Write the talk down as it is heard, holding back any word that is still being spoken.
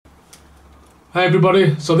Hi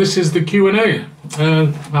everybody, so this is the Q&A,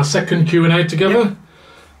 our second Q&A together.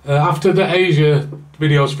 Yep. After the Asia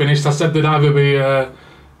videos finished, I said there'd either be a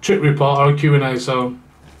trip report or a Q&A, so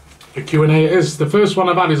the Q&A it is. The first one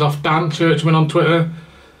I've had is off Dan Churchman on Twitter.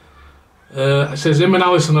 It says, him and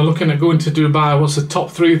Alison are looking at going to Dubai. What's the top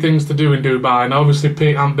 3 things to do in Dubai? And obviously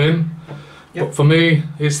Pete ain't been, but for me,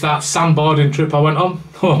 it's that sandboarding trip I went on,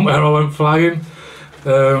 where I went flying.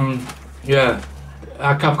 Yeah.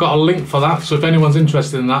 I've got a link for that, so if anyone's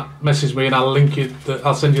interested in that, message me and I'll link you.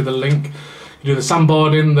 I'll send you the link. You do the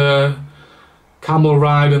sandboarding, the camel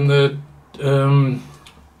ride, and the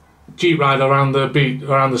jeep ride around the beach,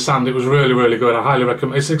 around the sand. It was really, really good. I highly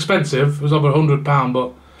recommend. It's expensive. It was over £100,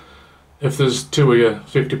 but if there's 2 of you,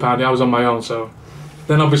 £50. Yeah, I was on my own. So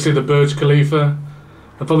then obviously the Burj Khalifa,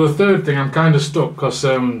 and for the third thing, I'm kind of stuck because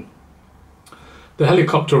the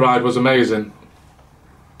helicopter ride was amazing.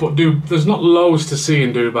 But there's not loads to see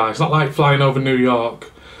in Dubai. It's not like flying over New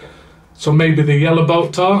York. So maybe the Yellow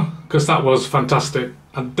Boat Tour, because that was fantastic.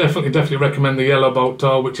 I definitely recommend the Yellow Boat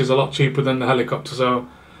Tour, which is a lot cheaper than the helicopter. So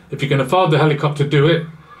if you can afford the helicopter, do it,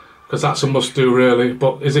 because that's a must-do really.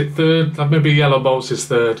 But is it third? Maybe Yellow Boats is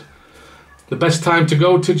third. The best time to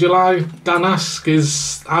go to July, Dan asks,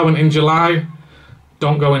 is I went in July.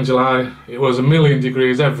 Don't go in July. It was 1,000,000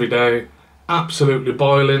 degrees every day. Absolutely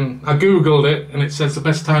boiling. I googled it and it says the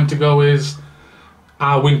best time to go is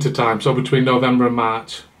our winter time, so between November and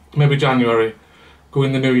March, maybe January. Go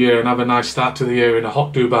in the new year and have a nice start to the year in a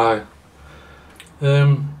hot Dubai.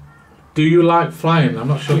 Do you like flying? I'm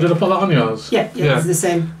not sure. Did I put that on yours? Yeah, it's the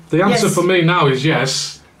same. The answer for me now is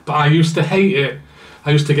yes, but I used to hate it.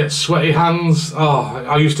 I used to get sweaty hands. Oh,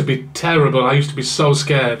 I used to be terrible. I used to be so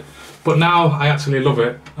scared. But now I actually love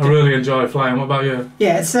it. I really enjoy flying. What about you?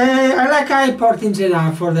 Yes, I like airport in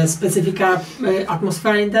general for the specific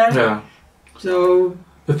atmosphere in there. Yeah. So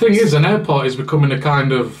the thing is, an airport is becoming a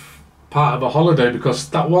kind of part of a holiday, because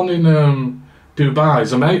that one in Dubai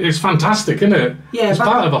is amazing. It's fantastic, isn't it? Yeah, it's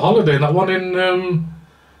part of a holiday. That one in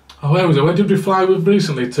where was it? Where did we fly with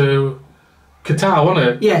recently? To Qatar, wasn't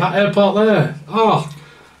it? Yeah. That airport there. Oh.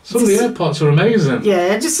 Some of the airports are amazing.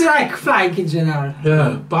 Yeah, just like flying in general.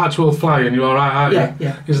 Yeah, but actual flying, you're alright, aren't you?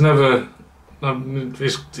 Yeah. It's never...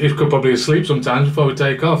 he could probably sleep sometimes before we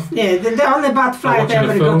take off. Yeah, the only bad flight I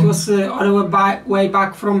ever got was all the way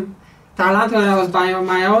back from Thailand when I was on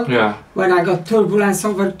my own. Yeah. When I got turbulence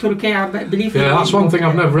over Turkey, I believe. Yeah, that's one thing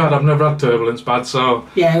I've never had. I've never had turbulence bad, so...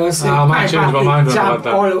 Yeah, it was I might change my mind about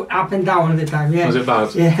that. All up and down all the time, yeah. Was it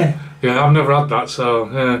bad? Yeah. Yeah, I've never had that, so,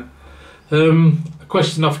 yeah.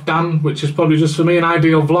 Question off Dan, which is probably just for me, an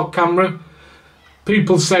ideal vlog camera.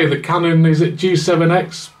 People say the Canon is at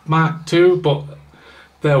G7X Mark II, but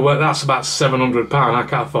that's about £700. I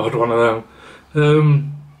can't afford one of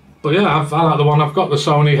them. But yeah, I like the one I've got, the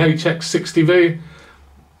Sony HX60V.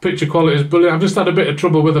 Picture quality is brilliant. I've just had a bit of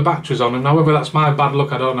trouble with the batteries on them. However, that's my bad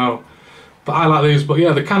luck, I don't know. But I like these. But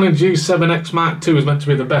yeah, the Canon G7X Mark II is meant to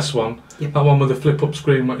be the best one. Yep. That one with the flip-up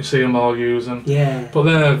screen, what you see them all using. Yeah. But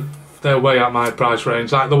they're way out my price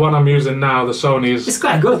range. Like the one I'm using now, the Sony is... It's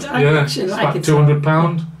quite good. I actually like it. It's like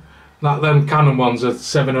 £200. Like them Canon ones are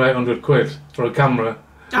 700 or 800 quid for a camera.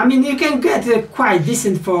 I mean, you can get quite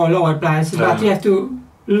decent for a lower price, but you have to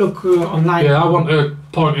look online. Yeah, I want a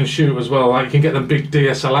point and shoot as well. Like you can get them big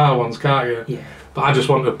DSLR ones, can't you? Yeah. But I just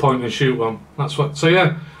want a point and shoot one. That's what. So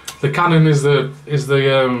yeah, the Canon is the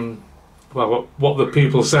well, what the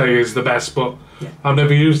people say is the best, but I've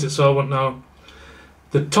never used it, so I won't know.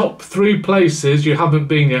 The top 3 places you haven't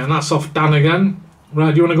been yet, and that's off Dan again.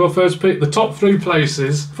 Right, do you want to go first, Pete? The top 3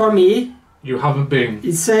 places for me you haven't been.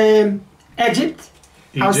 It's Egypt,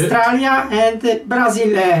 Australia, and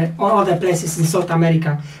Brazil, or other places in South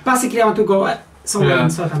America. Basically, I want to go somewhere in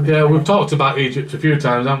South America. Yeah, we've talked about Egypt a few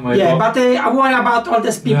times, haven't we? Yeah, but I worry about all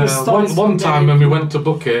these people's stories. One time when we went to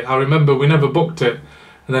book it, I remember we never booked it,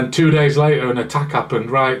 and then 2 days later an attack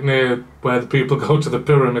happened right near where the people go to the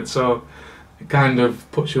pyramid, so it kind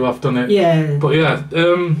of puts you off, doesn't it? Yeah. But yeah,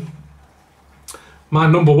 my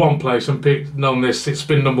number 1 place, and Pete's known this, it's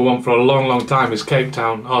been number 1 for a long, long time, is Cape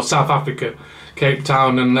Town, or South Africa. Cape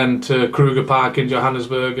Town, and then to Kruger Park in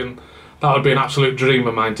Johannesburg, and that would be an absolute dream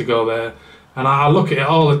of mine to go there. And I look at it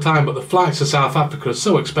all the time, but the flights to South Africa are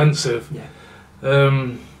so expensive. Yeah.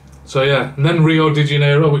 So yeah, and then Rio de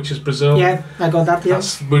Janeiro, which is Brazil. Yeah, I got that.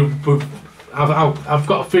 Yes. I've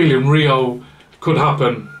got a feeling Rio could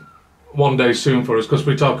happen one day soon for us, because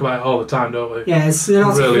we talk about it all the time, don't we? Yes,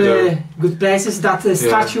 lots of good places. That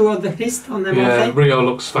statue of the Christ on the mountain. Yeah, Rio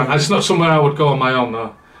looks fun. It's not somewhere I would go on my own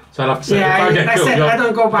though. So I'd have to say, if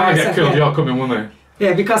I get killed, you're coming with me.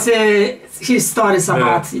 Yeah, because his stories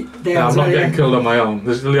about there. Yeah, I'm not getting killed on my own.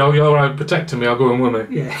 You're all right protecting me, I'll go in with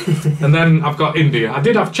me. Yeah. And then I've got India. I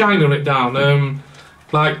did have China written down,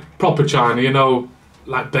 like proper China, you know,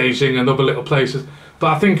 like Beijing and other little places. But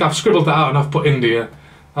I think I've scribbled that out and I've put India.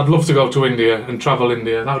 I'd love to go to India and travel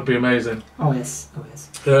India. That would be amazing. Oh yes, oh yes.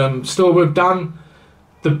 Still with Dan,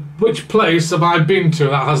 which place have I been to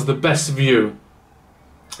that has the best view?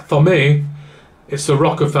 For me, it's the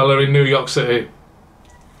Rockefeller in New York City.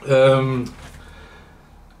 When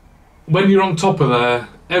you're on top of there,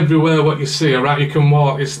 everywhere what you see, around you can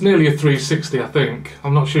walk. It's nearly a 360, I think.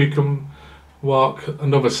 I'm not sure you can walk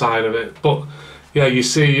another side of it, but yeah, you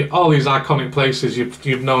see all these iconic places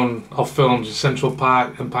you've known of films: Central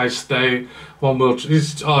Park, Empire State, One World.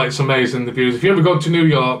 It's amazing, the views. If you ever go to New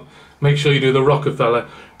York, make sure you do the Rockefeller.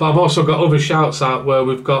 But I've also got other shouts out where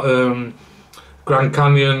we've got Grand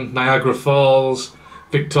Canyon, Niagara Falls,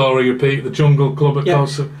 Victoria Peak, the Jungle Club at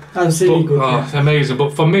Costa. Absolutely good. Amazing.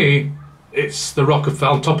 But for me, it's the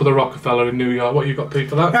Rockefeller, on top of the Rockefeller in New York. What you got, Pete,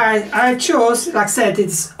 for that? I chose, like I said,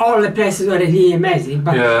 it's all the places were really amazing.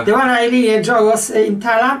 But the one I really enjoyed was in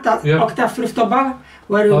Thailand, that Octave Rooftop,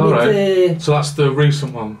 where we met. So that's the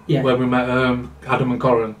recent one, where we met Adam and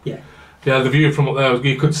Corin. Yeah, the view from up there,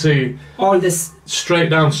 you could see all this straight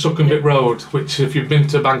down Sukhumvit Road, which, if you've been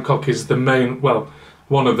to Bangkok, is the main, well,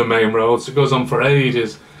 one of the main roads. It goes on for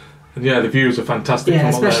ages, and yeah, the views are fantastic.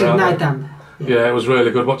 Yeah, from especially up there, at night time. Yeah, it was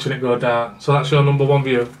really good watching it go down. So that's your number one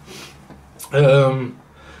view.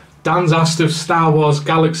 Dan's asked if Star Wars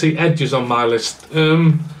Galaxy Edge is on my list.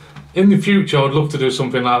 In the future, I'd love to do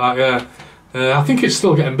something like that. Yeah, I think it's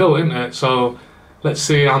still getting built, isn't it? So let's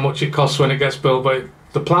see how much it costs when it gets built. But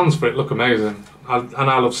the plans for it look amazing, and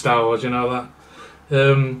I love Star Wars, you know that.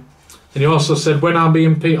 And you also said, when are me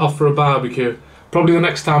and Pete off for a barbecue? Probably the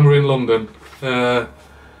next time we're in London.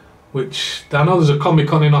 Which, I know there's a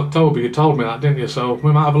Comic-Con in October, you told me that, didn't you? So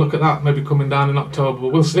we might have a look at that, maybe coming down in October.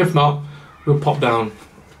 But we'll see. If not, we'll pop down.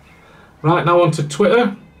 Right, now on to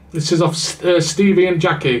Twitter. This is off Stevie and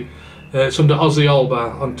Jackie. It's under Aussie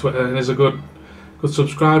Olba on Twitter, and is a good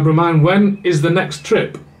subscriber of mine. When is the next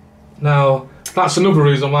trip? Now, that's another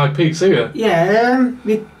reason why Pete's here. Yeah,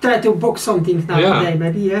 we try to book something now today,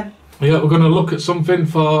 maybe, Yeah, we're going to look at something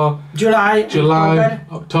for July,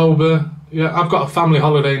 October. Yeah, I've got a family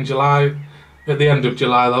holiday in July, at the end of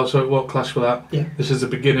July though, so it won't clash with that. Yeah. This is the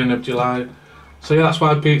beginning of July. So yeah, that's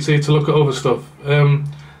why Pete's here, to look at other stuff.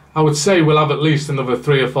 I would say we'll have at least another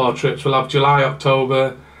 3 or 4 trips. We'll have July,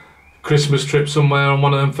 October, Christmas trip somewhere on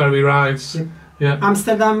one of them ferry rides. Yeah.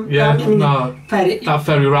 Amsterdam. Yeah, ferry. That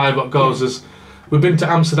ferry ride what goes is, we've been to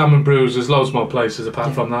Amsterdam and Bruges, there's loads more places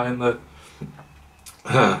apart from that in the...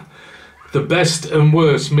 The best and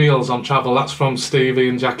worst meals on travel, that's from Stevie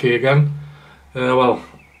and Jackie again. Well,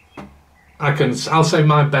 I'll say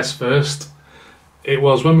my best first. It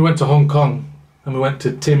was when we went to Hong Kong and we went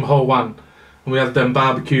to Tim Ho Wan and we had them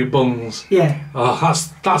barbecue buns. Yeah. Oh,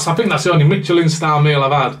 that's I think that's the only Michelin star meal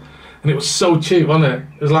I've had, and it was so cheap, wasn't it?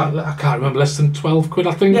 It was like, I can't remember, less than 12 quid,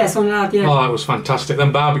 I think. Yeah, something like that. Yeah. Oh, it was fantastic.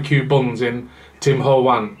 Them barbecue buns in Tim Ho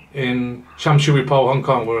Wan in Sham Shui Po, Hong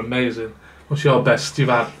Kong, were amazing. What's your best you've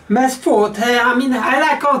had? Best food? I mean, I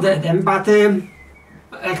like all of them, but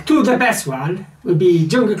two of the best one would be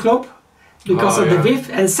Jungle Club, because of the beef,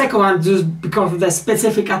 and second one just because of the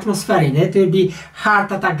specific atmosphere in it. It would be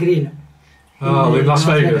Heart Attack Grill. In Las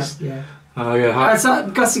Vegas. Yeah. Oh yeah. Also,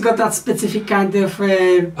 because you got that specific kind of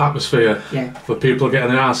atmosphere. Yeah. For people getting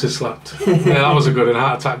their asses slapped. Yeah, that was a good one,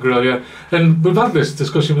 Heart Attack Grill. Yeah. And we've had this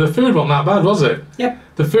discussion. But the food wasn't that bad, was it? Yep.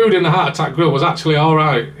 The food in the Heart Attack Grill was actually all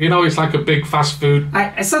right. You know, it's like a big fast food.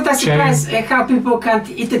 I sometimes surprised how people can't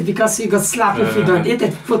eat it, because you got slapped if you don't eat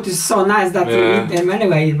it. Food is so nice that you eat them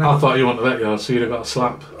anyway. I thought you wanted to let yours, so you'd have got a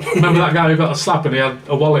slap. Remember that guy who got a slap and he had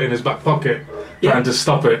a wallet in his back pocket? Trying to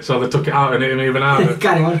stop it, so they took it out and hit him even harder.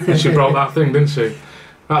 Carry on. And she broke that thing, didn't she?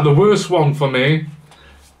 The worst one for me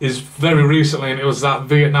is very recently, and it was that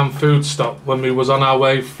Vietnam food stop when we was on our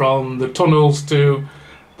way from the tunnels to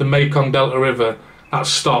the Mekong Delta River. That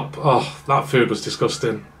stop, that food was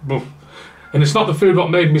disgusting. And it's not the food what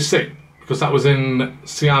made me sick, because that was in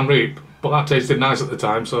Siem Reap, but that tasted nice at the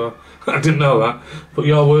time, so I didn't know that. But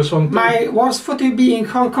your worst one? My worst food would be in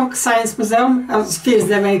Hong Kong Science Museum. I was feels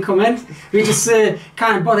the very comment. We just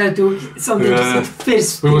can't bother to something just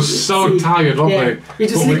first. We were so tired, weren't we? We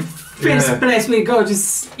just first place we go,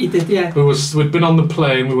 just eat it. Yeah. We'd been on the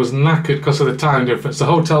plane. We was knackered because of the time difference. The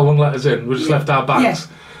hotel wouldn't let us in. We just left our bags,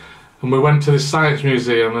 and we went to the science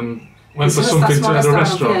museum and went for something at the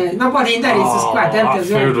restaurant. Yeah. Nobody in there. It's just quite empty.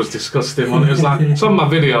 That food was disgusting. It was like, it's on my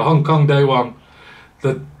video, Hong Kong Day 1.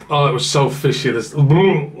 Oh, it was so fishy. This,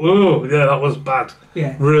 oh, yeah, that was bad.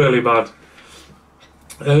 Yeah. Really bad.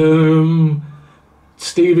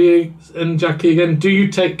 Stevie and Jackie again. Do you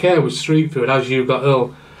take care with street food as you got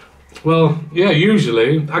ill? Well, yeah,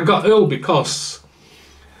 usually. I got ill because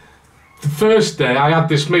the first day I had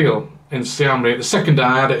this meal in Siem Reap. The second day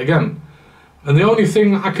I had it again. And the only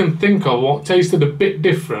thing I can think of what tasted a bit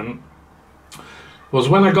different was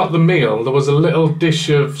when I got the meal, there was a little dish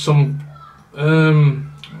of some,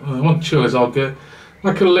 I want chilies, I'll get,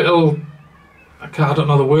 like a little, I don't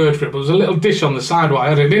know the word for it, but there was a little dish on the side what I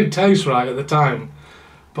had. It didn't taste right at the time,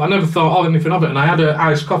 but I never thought anything of it. And I had an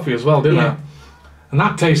iced coffee as well, didn't I? And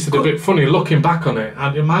that tasted a bit funny looking back on it,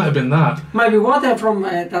 and it might have been that. Maybe water from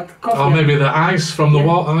that coffee. Or maybe the ice from the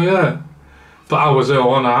water, oh yeah. But I was ill,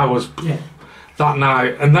 wasn't I? I was... Yeah. That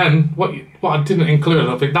night, and then what I didn't include,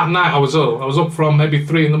 I think that night I was ill. I was up from maybe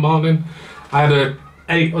 3 in the morning. I had a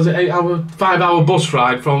 5-hour bus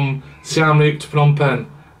ride from Siem Reap to Phnom Penh.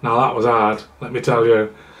 Now that was hard, let me tell you.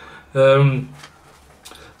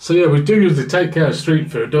 So yeah, we do usually take care of street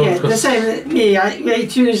food, don't we? Yeah, the same with me. I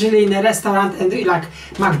eat usually in a restaurant and like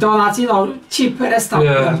McDonald's, you know, cheap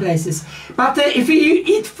restaurant places. But if you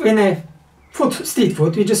eat in a street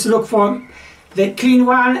food, we just look for the clean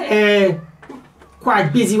one.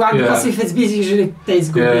 Quite busy one, because if it's busy usually it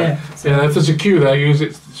tastes good. Yeah, if there's a queue there, use it.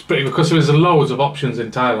 It's pretty good because there's loads of options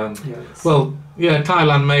in Thailand. Yes. Well, yeah,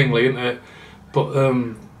 Thailand mainly, isn't it? But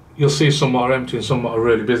you'll see some that are empty and some that are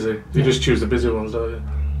really busy. You just choose the busy ones, don't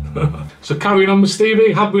you? So carrying on with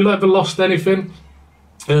Stevie, have we ever lost anything?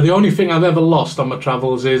 The only thing I've ever lost on my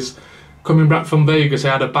travels is coming back from Vegas.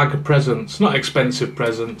 I had a bag of presents, not expensive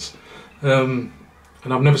presents.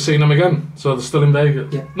 And I've never seen them again, so they're still in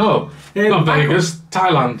Vegas. Yeah. No, not Vegas,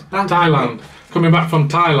 Thailand. Thailand. Coming back from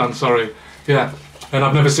Thailand, sorry. Yeah, and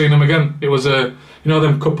I've never seen them again. It was you know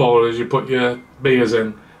them cup holders you put your beers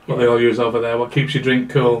in, what they all use over there, what keeps your drink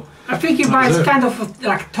cool. I think you buy kind of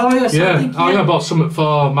like toy or something. Yeah, I bought something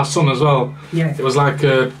for my son as well. Yeah. It was like,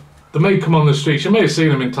 they may come on the streets, you may have seen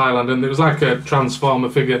them in Thailand, and it was like a Transformer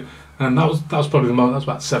figure. And that was probably the most,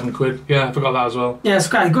 that was about £7. Yeah, I forgot that as well. Yeah, it's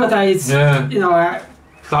quite good. You know...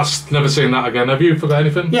 That's never seen that again. Have you forgot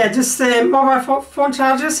anything? Yeah, just mobile phone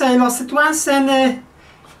chargers. I lost it once, and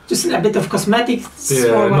just a bit of cosmetics.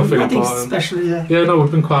 Yeah, nothing important. Special. Yeah, no, we've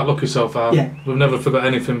been quite lucky so far. Yeah. We've never forgot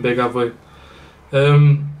anything big, have we?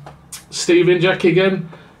 Steve and Jackie again.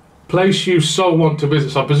 Place you so want to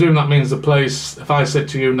visit. So I presume that means the place. If I said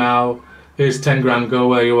to you now, here's 10 grand, go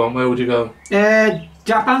where you want. Where would you go?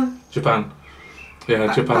 Japan. Japan.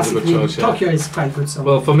 Yeah, Japan's a good choice. Yeah. Tokyo is quite good. So.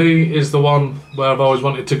 Well, for me, is the one where I've always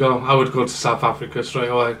wanted to go. I would go to South Africa straight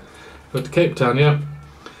away. Go to Cape Town, yeah.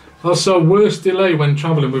 Also, worst delay when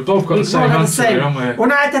travelling. We've both got the same answer here, haven't we?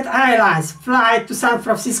 United Airlines flight to San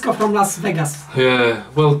Francisco from Las Vegas. Yeah.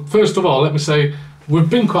 Well, first of all, let me say we've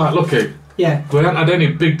been quite lucky. Yeah. We haven't had any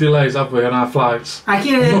big delays, have we, on our flights? I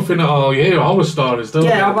hear nothing at all. You hear horror stories, don't you?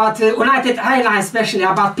 Yeah, about United Airlines, especially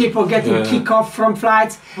about people getting kick-off from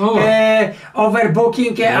flights,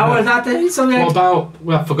 overbooking, all that. So what about?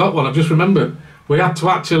 Well, I forgot one. I've just remembered. We had to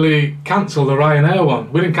actually cancel the Ryanair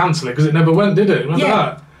one. We didn't cancel it because it never went, did it? Remember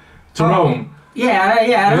that? To Rome. Yeah,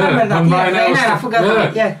 I remember that. Ryanair, I forgot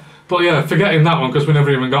that. Yeah. But yeah, forgetting that one because we never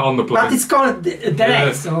even got on the plane. But it's called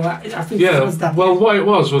delay, so I think it was that. Well, what it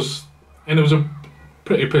was. And it was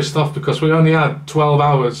pretty pissed off because we only had 12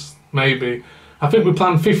 hours, maybe. I think we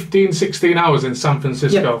planned 15, 16 hours in San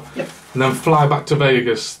Francisco. Yep. And then fly back to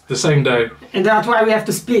Vegas the same day. And that's why we have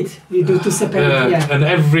to split. We do to separate. And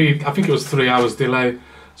I think it was 3 hours delay.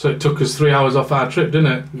 So it took us 3 hours off our trip,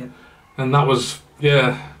 didn't it? Yeah. And that was,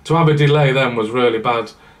 to have a delay then was really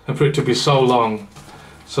bad. And for it to be so long.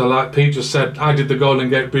 So like Pete just said, I did the Golden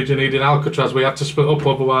Gate Bridge and he did Alcatraz. We had to split up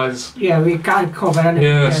otherwise. Yeah, we can't cover anything.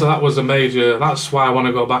 Yeah, so that was a major... That's why I want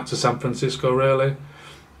to go back to San Francisco, really.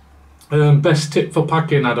 Best tip for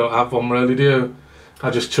packing? I don't have one, really, do you? I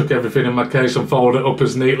just chuck everything in my case and fold it up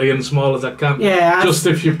as neatly and small as I can. Yeah. Just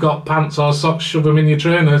if you've got pants or socks, shove them in your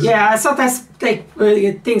trainers. Yeah, I sometimes take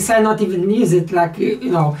things I not even use it, like,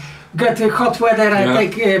 get hot weather and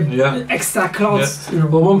take extra clothes. Yeah.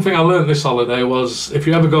 Well, one thing I learned this holiday was if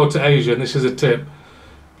you ever go to Asia, and this is a tip,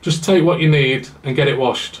 just take what you need and get it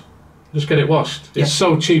washed. Just get it washed. It's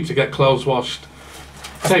so cheap to get clothes washed.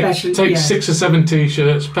 Take 6 or 7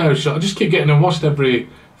 t-shirts, pair of shorts. Just keep getting them washed every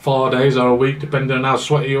 4 days or a week, depending on how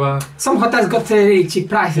sweaty you are. Some hotels got really cheap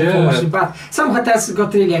prices for washing, but some hotels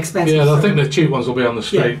got really expensive. Yeah, I think the cheap ones will be on the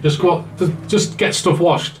street. Yeah. Just get stuff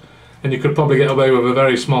washed. And you could probably get away with a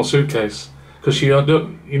very small suitcase because you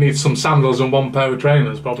need some sandals and 1 pair of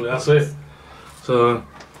trainers, probably, that's it. So,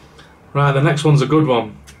 right, the next one's a good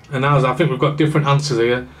one. And now I think we've got different answers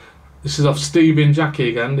here. This is off Stevie and Jackie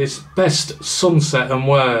again. It's best sunset and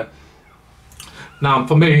where. Now,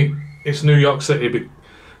 for me, it's New York City.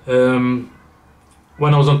 When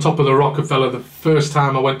I was on top of the Rockefeller, the first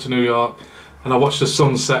time I went to New York, and I watched the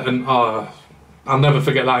sunset, and I'll never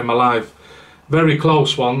forget that in my life. Very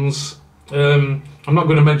close ones. I'm not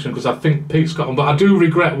going to mention because I think Pete's got them, but I do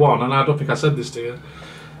regret one, and I don't think I said this to you.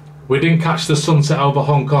 We didn't catch the sunset over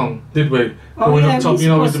Hong Kong, did we? Going up top, you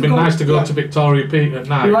know, it would have been nice to go to Victoria Peak at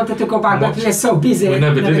night. We wanted to go back, but we were so busy. We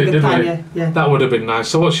never did it, did we? Yeah. That would have been nice.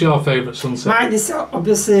 So what's your favourite sunset? Mine is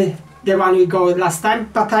obviously the one we go last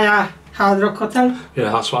time, Pattaya Hard Rock Hotel.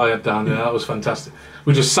 Yeah, that's what I had down there. That was fantastic.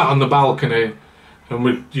 We just sat on the balcony,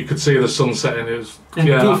 and you could see the sunset, and it was and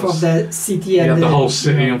view of the city. You and had the whole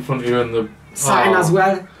city in front of you, and the sign as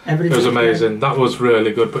well. Everything. It was amazing. That was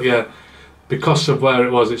really good. But yeah, because of where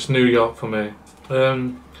it was, it's New York for me.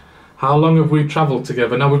 How long have we travelled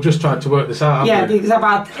together? Now we've just tried to work this out. Yeah, it's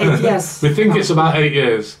about 8 years. We think it's about 8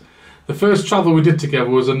 years. The first travel we did together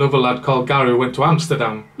was another lad called Gary who went to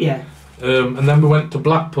Amsterdam. Yeah. And then we went to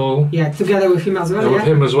Blackpool. Yeah, together with him as well. With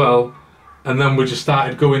him as well. And then we just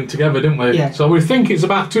started going together, didn't we? Yeah. So we think it's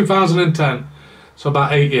about 2010. So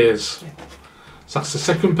about 8 years. Yeah. So that's the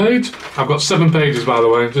second page. I've got 7 pages, by the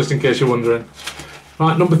way, just in case you're wondering.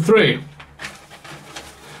 Right, number 3.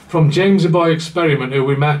 From Jamesy Boy Experiment, who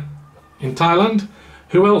we met in Thailand.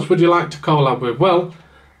 Who else would you like to collab with? Well,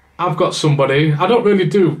 I've got somebody. I don't really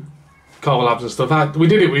do collabs and stuff. We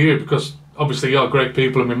did it with you because obviously you're great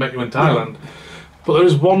people and we met you in Thailand. Yeah. But there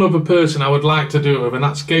is one other person I would like to do it with, and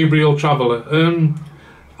that's Gabriel Traveller.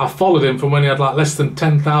 I followed him from when he had like less than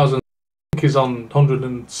 10,000. I think he's on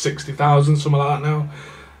 160,000, something like that now.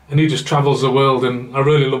 And he just travels the world, and I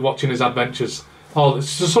really love watching his adventures.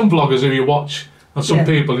 It's just some vloggers who you watch, and some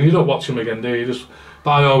people, and you don't watch him again, do you?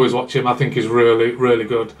 But I always watch him. I think he's really, really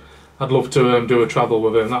good. I'd love to do a travel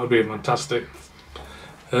with him. That would be fantastic.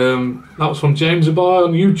 That was from James Boy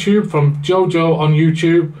on YouTube, from Jojo on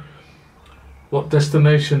YouTube. What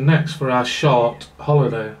destination next for our short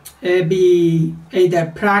holiday? It'd be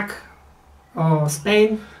either Prague or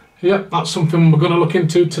Spain. Yep, that's something we're going to look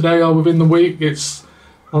into today or within the week. It's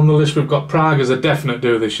on the list. We've got Prague as a definite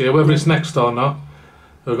do this year, whether it's next or not.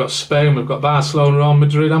 We've got Spain, we've got Barcelona or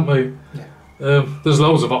Madrid, haven't we? Yeah. There's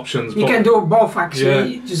loads of options. You can do both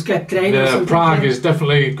actually. Yeah. Just get trained. Yeah, Prague is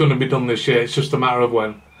definitely going to be done this year. It's just a matter of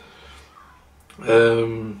when.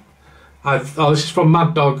 This is from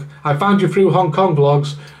Mad Dog. I found you through Hong Kong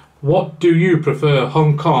vlogs. What do you prefer,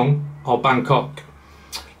 Hong Kong or Bangkok?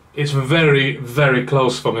 It's very, very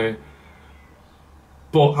close for me.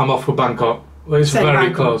 But I'm off with Bangkok. It's very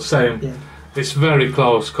Bangkok. Close, same. Yeah. It's very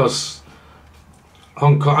close because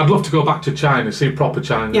Hong Kong, I'd love to go back to China, see proper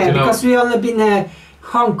China. Yeah, because we only been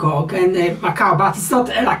Hong Kong and Macau, but it's not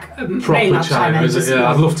like proper China, is it?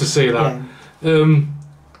 Yeah, I'd love to see that. Yeah.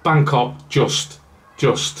 Bangkok, just.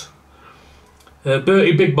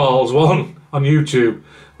 Bertie Big Balls won on YouTube.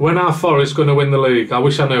 When are Forest going to win the league? I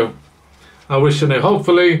wish I knew.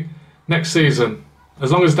 Hopefully next season.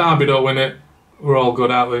 As long as Derby don't win it, we're all good,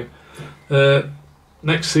 aren't we?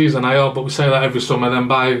 Next season, I hope, but we say that every summer. Then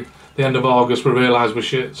by the end of August, we realise we're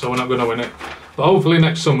shit, so we're not going to win it. But hopefully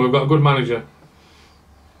next summer, we've got a good manager.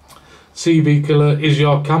 CV Killer, is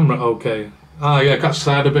your camera okay? Yeah, Catch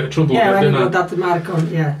I had a bit of trouble with it, didn't I? Yeah, when you got that mark on,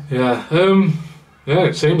 yeah. Yeah, yeah,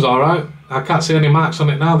 it seems alright. I can't see any marks on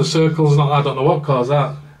it now. The circle's not. I don't know what caused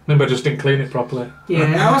that. Maybe I just didn't clean it properly.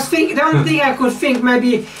 Yeah, I was thinking. The only thing I could think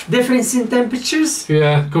maybe difference in temperatures.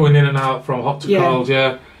 Yeah, going in and out from hot to cold.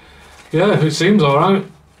 Yeah, it seems all right.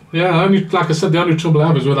 Yeah, only like I said, the only trouble I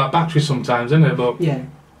have is with that battery sometimes, isn't it? But yeah,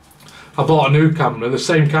 I bought a new camera, the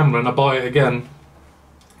same camera, and I bought it again,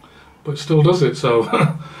 but it still does it. So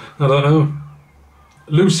I don't know.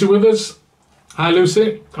 Lucy Withers, hi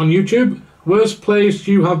Lucy, on YouTube. Worst place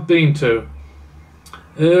you have been to?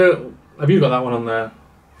 Have you got that one on there?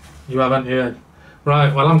 You haven't, yeah.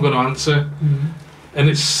 Right, well I'm going to answer. And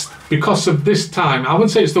it's because of this time. I wouldn't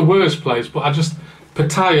say it's the worst place, but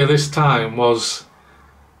Pattaya this time was,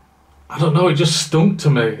 I don't know, it just stunk to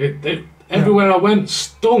me. Everywhere I went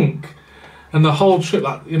stunk. And the whole trip,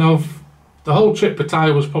 the whole trip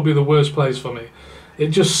Pattaya was probably the worst place for me. It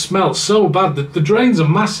just smelled so bad. The drains are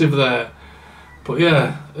massive there. But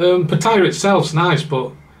yeah, Pattaya itself's nice,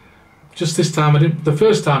 but just this time the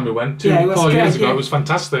first time we went, 4 years ago, it was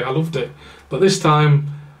fantastic. I loved it. But this time,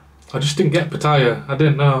 I just didn't get Pattaya. I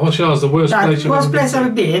didn't know. What's yours? The worst place you've ever been? The worst place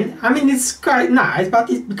I've been. I mean, it's quite nice, but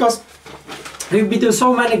it's because we've been to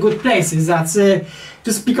so many good places. That's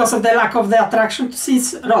just because of the lack of the attraction to see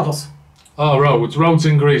Rhodos. Oh, Rhodes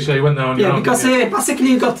in Greece. Yeah, you went there on your own. Yeah, because basically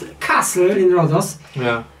you got castle in Rhodos.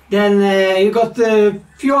 Yeah. Then you got a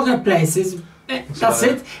few other places. That's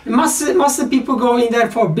it. Most of the people go in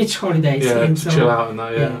there for beach holidays. Yeah, to chill out and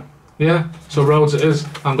that. Yeah. So Rhodes it is.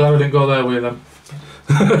 I'm glad I didn't go there with them.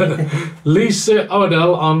 Lisa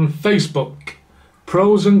Odell on Facebook.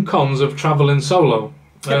 Pros and cons of travelling solo.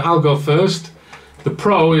 I'll go first. The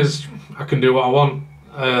pro is I can do what I want.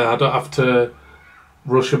 I don't have to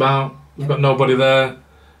rush about. I've got nobody there.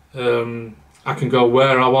 I can go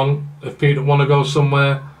where I want. If people want to go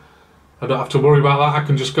somewhere, I don't have to worry about that. I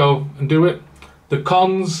can just go and do it. The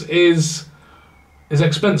cons is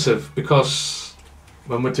expensive because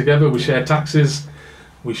when we're together we share taxes,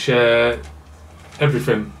 we share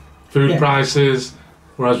everything, food prices.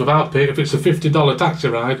 Whereas without Pete, if it's a $50 taxi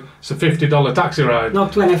ride, it's a $50 taxi ride.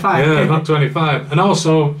 Not 25. Yeah, not 25. And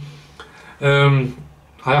also, I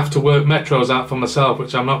have to work metros out for myself,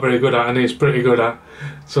 which I'm not very good at, and he's pretty good at.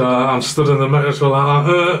 So I'm stood in the metro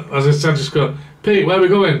like, as I said, just go, Pete, where are we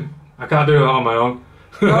going? I can't do that on my own.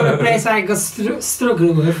 The place I got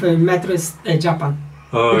struggle with metro is Japan.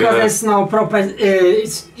 Oh, because there's no proper.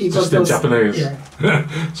 It's just in Japanese.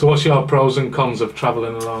 Yeah. So what's your pros and cons of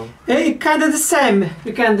travelling alone? Kind of the same.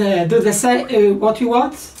 You can do the same what you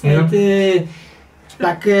want. Yeah.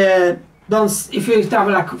 And, don't if you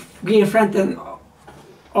travel like girlfriend and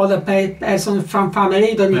other person from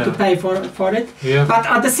family, you don't need to pay for it. Yeah. But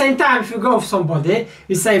at the same time, if you go with somebody,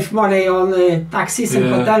 you save money on taxis and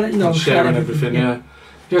hotel. You know, sharing everything.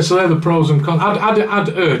 Yeah, so they're the pros and cons. I'd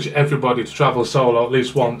urge everybody to travel solo at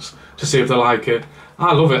least once to see if they like it.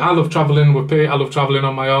 I love it. I love travelling with Pete. I love travelling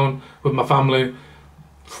on my own with my family.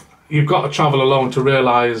 You've got to travel alone to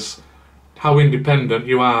realise how independent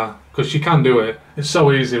you are, because you can do it. It's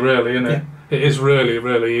so easy, really, isn't it? Yeah. It is really,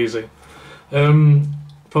 really easy.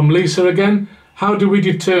 From Lisa again, how do we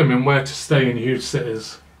determine where to stay in huge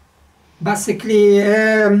cities? Basically,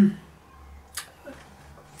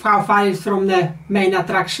 how far is from the main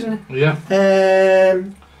attraction. Yeah.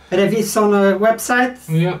 Reviews on a website.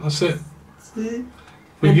 Yeah, that's it.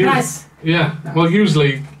 The price. Yeah. No. Well,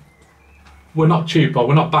 usually we're not cheap, or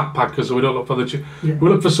we're not backpackers, so we don't look for the cheap. Yeah. We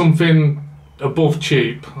look for something above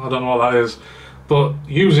cheap. I don't know what that is, but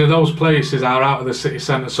usually those places are out of the city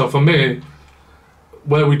centre. So for me,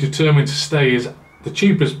 where we determine to stay is the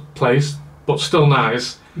cheapest place, but still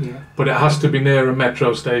nice. Yeah. But it has to be near a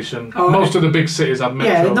metro station. Most of the big cities have metros.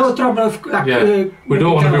 Yeah, no trouble. We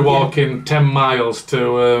don't want to be walking 10 miles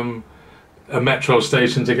to a metro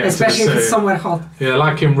station to get to the city. Especially if it's somewhere hot. Yeah,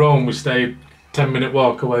 like in Rome, we stayed 10-minute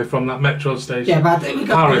walk away from that metro station. Yeah, but we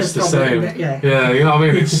got Paris the same. Yeah, you know what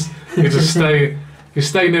I mean. It's you just stay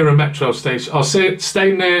near a metro station, or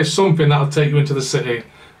stay near something that'll take you into the city.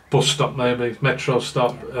 Bus stop maybe, metro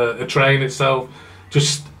stop, a train itself.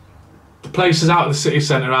 Just the places out of the city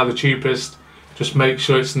centre are the cheapest. Just make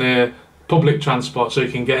sure it's near public transport so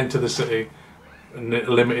you can get into the city in a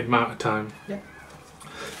limited amount of time. Yeah.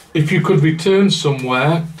 If you could return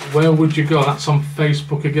somewhere, where would you go? That's on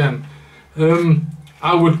Facebook again.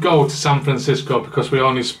 I would go to San Francisco because we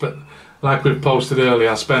only spent, like we posted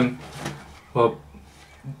earlier, I spent, well,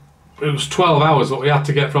 it was 12 hours that we had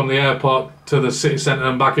to get from the airport to the city centre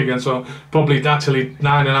and back again, so probably actually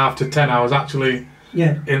 9.5 to 10 hours actually.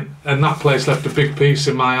 Yeah. And that place left a big piece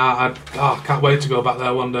in my heart. I can't wait to go back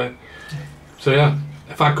there one day. So yeah,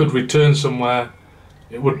 if I could return somewhere,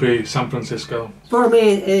 it would be San Francisco. For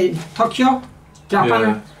me, Tokyo, Japan.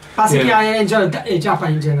 Yeah. Basically, I enjoy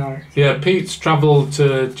Japan in general. Yeah, Pete's travelled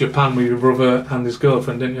to Japan with your brother and his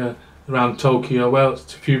girlfriend, didn't you? Around Tokyo, well,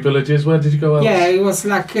 it's a few villages. Where did you go else? Yeah, it was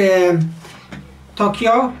like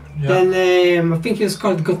Tokyo. Yeah. Then I think it was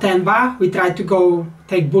called Gotemba. We tried to go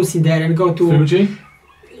take bus in there and go to Fuji.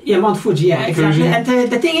 Yeah, Mount Fuji. Yeah, Mount exactly. Fuji.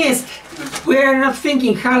 And the thing is, we're not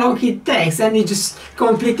thinking how long it takes, and it just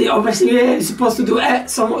completely. Obviously, we're supposed to do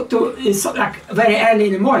like very early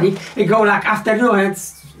in the morning. We go like afternoon. And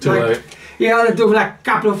it's too like, late. You only do like a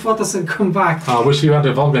couple of photos and come back. Oh, I wish you had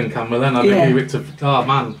a vlogging camera then. I'd leave it to. Oh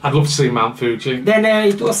man, I'd love to see Mount Fuji. Then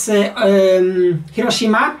it was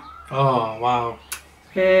Hiroshima. Oh wow.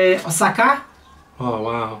 Osaka. Oh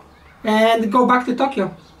wow. And go back to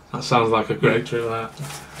Tokyo. That sounds like a great trip.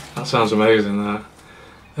 That sounds amazing. That.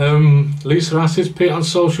 Lisa asks, Pete on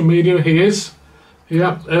social media? He is.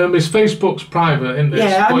 Yeah. His Facebook's private, isn't it?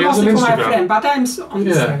 Yeah, I'm mostly for my friend, but I'm on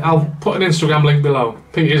Instagram. Yeah, I'll put an Instagram link below.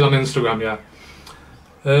 Pete is on Instagram, yeah.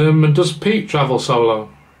 And does Pete travel solo?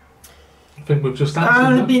 I think we've just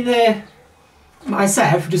answered I've been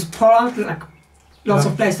myself, just Poland, like lots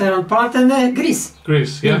of places around Poland and Greece.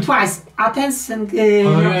 Greece, Been yeah. twice, Athens and. Oh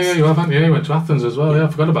yeah, you have, haven't you? You went to Athens as well. Yeah, I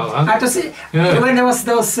forgot about that. I was, when there was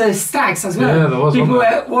those strikes as well. Yeah, there was. People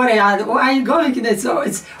Wasn't were worried. Why are you going? It's all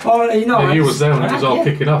you know. Yeah, you was there when it was all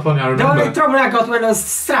kicking off, weren't you? I The remember. only trouble I got when those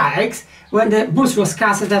strikes, when the bus was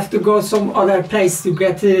cancelled, I have to go some other place to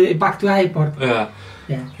get back to airport. Yeah.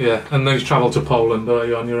 Yeah. Yeah, and then you travel to Poland, don't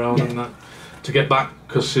you, on your own Yeah. and that, to get back,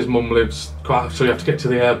 because his mum lives quite, so you have to get to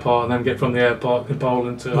the airport and then get from the airport in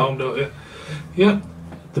Poland to home, don't you? Yeah.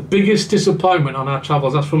 The biggest disappointment on our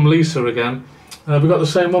travels, that's from Lisa again. Have we got the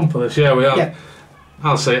same one for this? Yeah, we have. Yeah.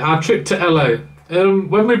 I'll say, our trip to LA.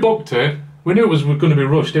 When we booked it, we knew it was going to be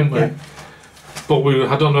rushed, didn't we? Yeah. But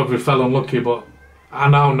I don't know if we fell unlucky, but I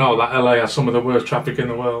now know that LA has some of the worst traffic in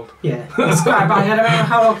the world. Yeah, it's quite bad. I don't know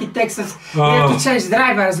how long it takes us. We have to change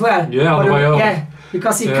driver as well. Yeah, on the way home. Yeah,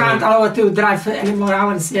 because you can't allow it to drive any more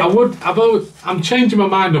hours. Yeah. I'm changing my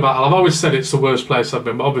mind about it. I've always said it's the worst place I've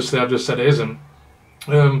been, but obviously I've just said it isn't.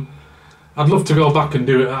 I'd love to go back and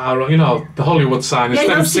do it at our, the Hollywood sign,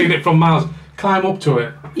 instead of seeing it from miles, climb up to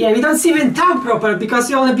it. Yeah, we don't see even town proper because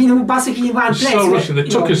you only been basically in one place. So rushing. It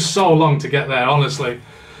took us so long to get there, honestly.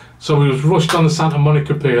 So we was rushed on the Santa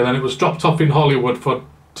Monica Pier, then it was dropped off in Hollywood for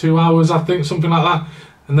 2 hours, I think, something like that.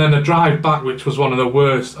 And then a drive back, which was one of the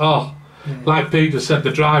worst. Like Peter said,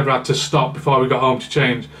 the driver had to stop before we got home to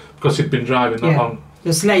change because he'd been driving that long.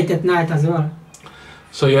 Just late at night as well.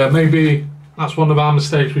 So yeah, maybe that's one of our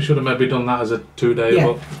mistakes. We should have maybe done that as a 2-day,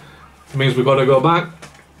 but it means we've got to go back.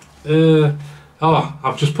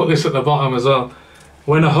 I've just put this at the bottom as well.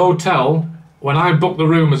 When I booked the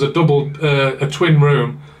room as a twin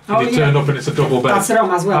room, and you turn up and it's a double bed. That's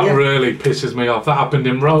Rome as well. That really pisses me off. That happened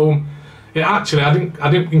in Rome. It actually,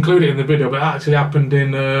 I didn't include it in the video, but it actually happened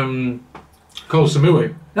in Koh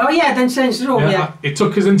Samui. Oh yeah, then changed room. Yeah. It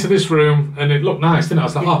took us into this room and it looked nice, didn't it? I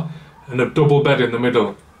was like, and a double bed in the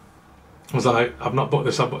middle. I was like, I've not booked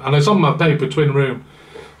this up, and it's on my paper, twin room.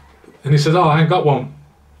 And he said, I ain't got one.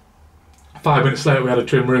 5 minutes later, we had a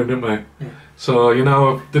twin room, didn't we? Yeah. So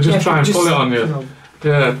they just try and pull it on you.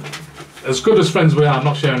 Yeah. As good as friends we are, I'm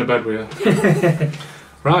not sharing a bed with you.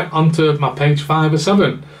 Right, on to my page 5 or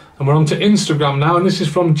 7. And we're on to Instagram now, and this is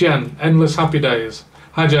from Jen, Endless Happy Days.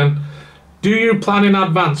 Hi Jen. Do you plan in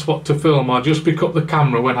advance what to film, or just pick up the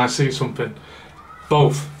camera when I see something?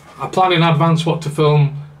 Both. I plan in advance what to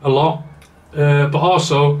film a lot, but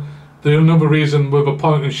also, the another reason with a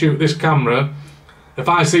point and shoot, this camera, if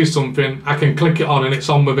I see something, I can click it on and it's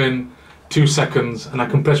on within 2 seconds, and I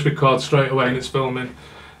can press record straight away and it's filming.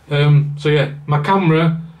 So yeah, my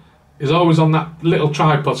camera is always on that little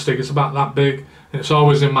tripod stick. It's about that big, and it's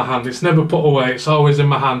always in my hand. It's never put away, it's always in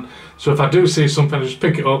my hand. So if I do see something, I just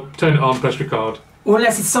pick it up, turn it on, press record.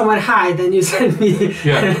 Unless it's somewhere high, then you send me.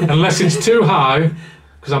 Yeah, unless it's too high,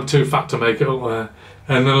 because I'm too fat to make it up there,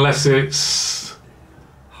 and unless it's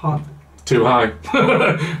hot. Too high.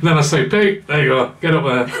 Then I say, Pete, there you go, get up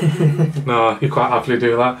there. No, you quite happily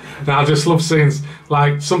do that. And I just love scenes,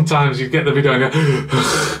 like sometimes you get the video and you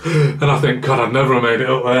and I think, God, I'd never have made it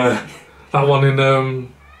up there. That one in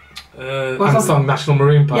Anthong National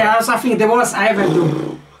Marine Park. Yeah, that's I think the worst I ever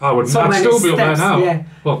do. I'd still be up there now. Yeah.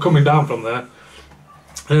 Well, coming down from there.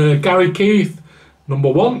 Gary Keith, number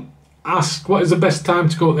 1, asked, what is the best time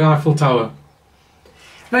to go at the Eiffel Tower?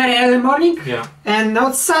 Very early morning. Yeah. And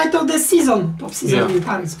outside of the season, top season in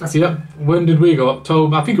Paris. Yeah. When did we go?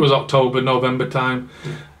 October. I think it was October, November time,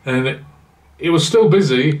 and it was still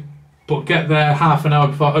busy, but get there half an hour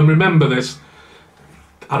before. And remember this.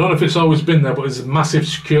 I don't know if it's always been there, but there's massive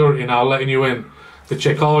security now letting you in. They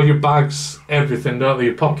check all your bags, everything, don't they?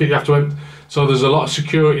 Your pocket, you have to empty. So there's a lot of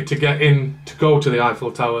security to get in to go to the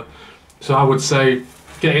Eiffel Tower. So I would say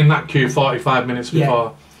get in that queue 45 minutes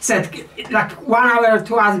before. Said like 1 hour or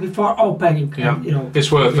 2 hours before opening. Yeah,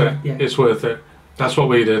 it's worth it. Yeah. It's worth it. That's what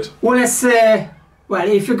we did. Unless, well,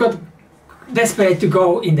 if you got desperate to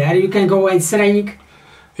go in there, you can go when it's raining.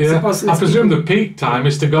 Yeah, I presume the peak time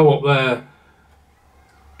is to go up there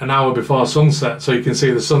an hour before sunset, so you can see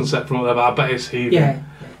the sunset from up there. But I bet it's heaving. Yeah.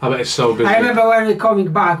 I bet it's so busy. I remember when we were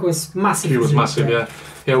coming back, it was massive. Queue was massive,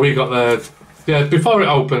 yeah. We got there. Yeah, before it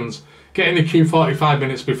opens, get in the queue 45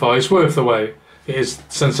 minutes before. It's worth the wait. It is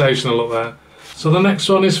sensational up there. So the next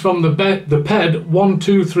one is from the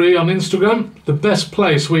Ped123 on Instagram. The best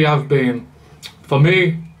place we have been, for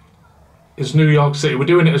me, is New York City. We're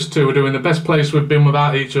doing it as two. We're doing the best place we've been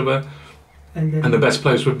without each other, and the best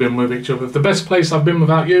place we've been with each other. The best place I've been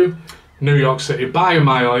without you, New York City. By a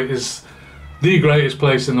mile, it is the greatest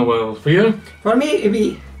place in the world. For you? For me, it'd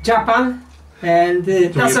be Japan. And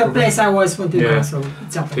that's a place I always want to go, so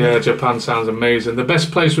Japan. Yeah, Japan sounds amazing. The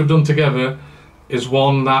best place we've done together is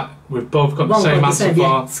one that We've both got the One same word, answer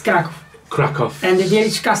yeah, for it's Krakow. Krakow. And the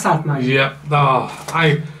Wieliczka Salt Mine. Yeah,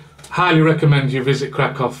 I highly recommend you visit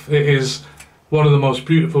Krakow. It is one of the most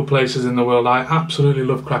beautiful places in the world. I absolutely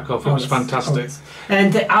love Krakow. It was fantastic.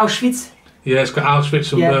 And Auschwitz. Yeah, it's got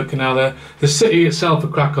Auschwitz and Birkenau there. The city itself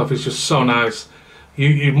of Krakow is just so nice.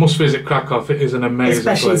 You must visit Krakow. It is an amazing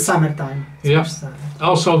Especially place. in summertime. Yeah.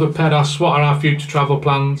 Also, the PED asks, what are our future travel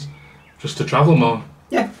plans? Just to travel more.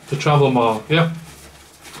 Yeah. To travel more, yeah.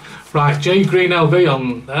 Right, J Green LV,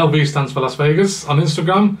 on LV stands for Las Vegas, on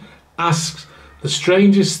Instagram, asks the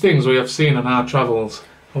strangest things we have seen on our travels.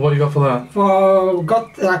 And what you got for that? For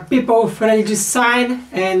got people with religious sign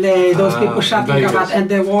and those people shouting about end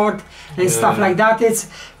the world and stuff like that. It's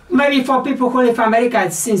maybe for people who live in America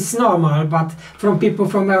it seems normal, but from people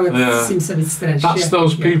from it seems a bit strange. That's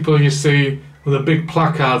those people you see with a big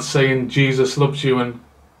placard saying Jesus loves you, and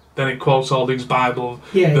then it quotes all these Bible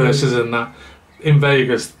verses and that. In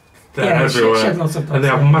Vegas, they're everywhere. And they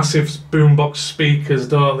have massive boombox speakers,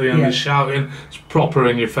 don't they? And they're shouting. It's proper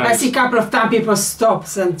in your face. I see a couple of times people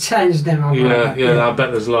stops and change them. Yeah, I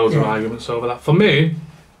bet there's loads of arguments over that. For me,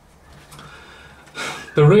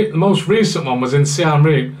 the most recent one was in Siem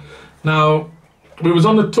Reap. Now, we was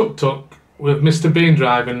on the tuk-tuk with Mr. Bean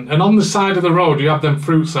driving, and on the side of the road you have them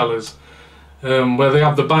fruit sellers, where they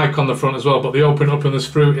have the bike on the front as well, but they open up and there's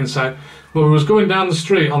fruit inside. Well, we was going down the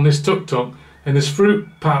street on this tuk-tuk, and this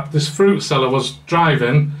fruit seller was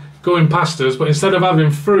driving, going past us, but instead of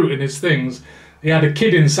having fruit in his things, he had a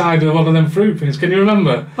kid inside of one of them fruit things. Can you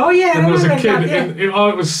remember? Oh yeah, and there was a kid. That, it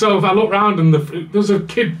was so. I looked round and there was a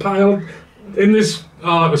kid piled in this.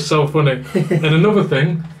 Oh, it was so funny. And another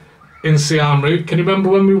thing, in Siem Reap, can you remember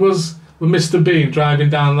when we was with Mr. Bean driving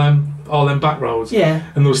down all them back roads? Yeah.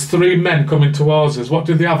 And there was 3 men coming towards us. What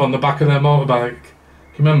did they have on the back of their motorbike?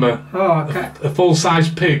 Can you remember? Oh, okay. A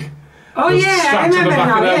full-size pig. Oh yeah, I remember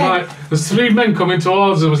now. There's 3 men coming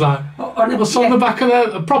towards us. It was like, what's on the back of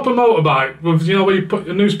a proper motorbike with, you know, where you put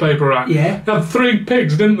your newspaper at? Yeah. They had 3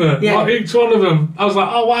 pigs, didn't they? Yeah. Like, each one of them. I was like,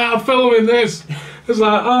 oh wow, I'm filming this. It's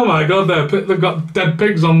like, oh my god, they've got dead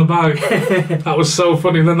pigs on the bike. That was so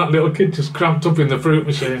funny. And then that little kid just cramped up in the fruit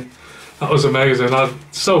machine. That was amazing.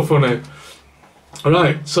 So funny. All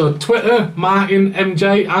right, so Twitter, Martin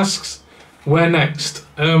MJ asks, where next?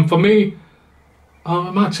 For me,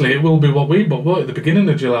 actually, it will be what we booked at the beginning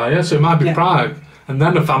of July, yeah? So it might be Prague, and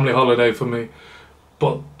then a family holiday for me.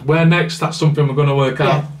 But where next, that's something we're going to work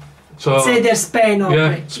out. So, say there's Spain or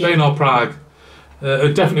Prague. Spain or Prague.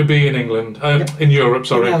 It'd definitely be in England, in Europe,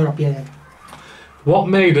 sorry. In Europe, What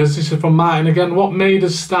made us, this is from Martin again, what made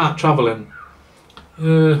us start travelling?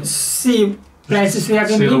 See places we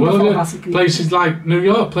haven't been before, basically. Places like New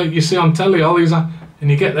York, you see on telly, all these, and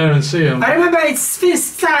you get there and see them. I remember it's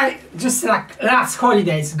first time, just like last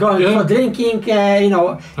holidays, going for drinking,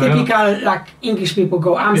 typical like English people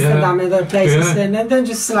go Amsterdam and other places, and then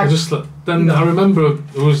just like... I remember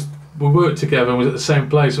we worked together and was at the same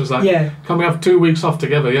place. It was like, can we have 2 weeks off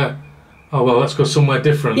together? Yeah. Oh well, let's go somewhere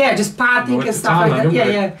different. Yeah, just partying and stuff like that.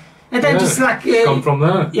 Yeah. And then just like... come from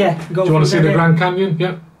there. Yeah, go. Do you want to see the Grand Canyon?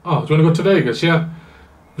 Yeah. Oh, do you want to go to Vegas? Yeah.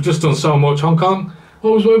 We've just done so much. Hong Kong? I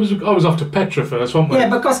was off to Petra first, wasn't we? Yeah,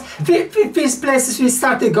 because these places we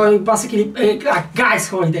started going basically like guys'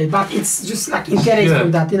 holiday, but it's just like interest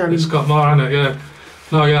from that, you know. It's got more in it, yeah.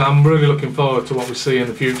 No, yeah, I'm really looking forward to what we see in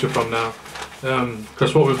the future from now.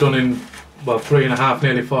 Because what we've done in 3.5,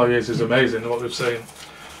 nearly 4 years is amazing. What we've seen.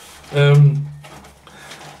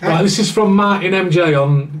 Right, this is from Martin MJ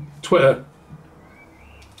on Twitter.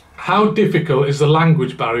 How difficult is the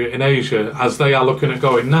language barrier in Asia as they are looking at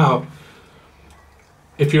going now?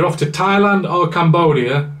 If you're off to Thailand or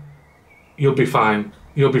Cambodia, you'll be fine.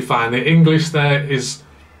 You'll be fine. The English there is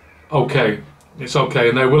okay. It's okay,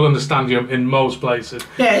 and they will understand you in most places.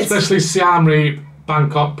 Yeah, especially Siem Reap,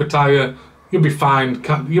 Bangkok, Pattaya. You'll be fine.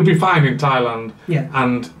 You'll be fine in Thailand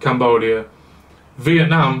and Cambodia.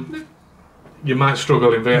 Vietnam, you might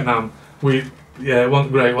struggle in Vietnam. It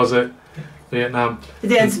wasn't great, was it? Vietnam.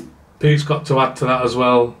 Yes. Pete's got to add to that as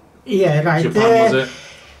well. Yeah, right. Japan, was it?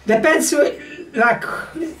 Depends, like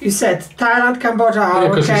you said, Thailand, Cambodia are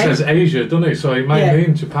because he says Asia, doesn't he? So he might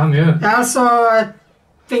mean Japan, I also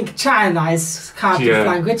think China is hard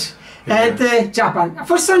language. And Japan.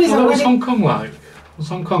 For some reason... What was Hong Kong like? Was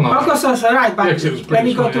Hong Kong like? Hong Kong's also right, but when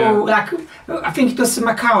you go to, I think it was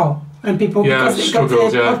Macau, and people, because they got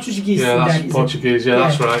Portuguese. Yeah, that's Portuguese,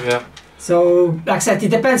 that's right, yeah. So, like I said, it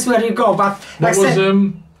depends where you go, but... What was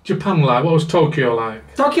Japan like? What was Tokyo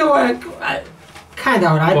like? Tokyo, kind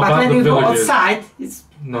of right, but when you go outside, it's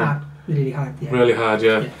hard, really hard, Really hard,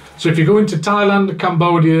 yeah. So if you go into Thailand,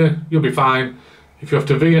 Cambodia, you'll be fine. If you're off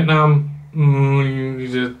to Vietnam,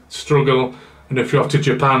 you struggle. And if you're off to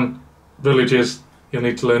Japan, villages, you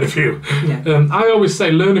need to learn a few. Yeah. I always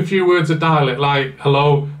say learn a few words of dialect, like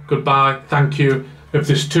hello, goodbye, thank you. If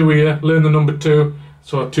there's 2 here, learn the number 2.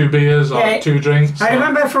 So 2 beers or 2 drinks. I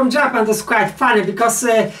remember from Japan, that's quite funny because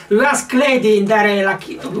we asked lady in there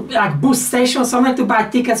like bus station somewhere to buy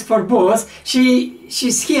tickets for bus.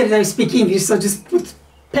 She's here, they speak English, so just put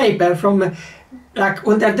paper from like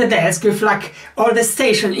under the desk with like all the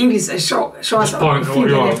station English show us point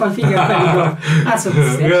finger. That's what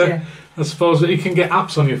it says, yeah. I suppose that you can get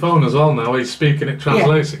apps on your phone as well now where you speak and it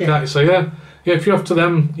translates it, can't you? So yeah, if you're up to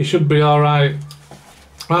them, you should be alright.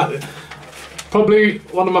 Right. Probably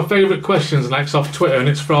one of my favourite questions next off Twitter, and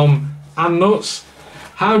it's from Ann Nuts.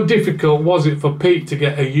 How difficult was it for Pete to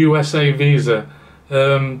get a USA visa?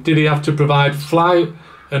 Did he have to provide flight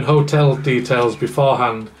and hotel details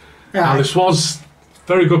beforehand? Now, this was a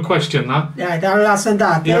very good question, that. Yeah, I'll answer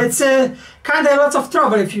that. Yeah. It's kind of a lot of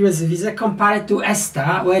trouble if you use a visa compared to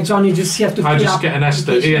ESTA, where John, you just have to fill up. I just get an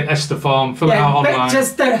ESTA form, fill it out online.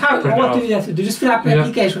 Just what do you have to do? Just fill up the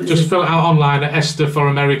application. Just fill it out online at ESTA for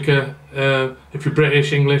America. If you're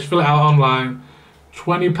British, English, fill it out online.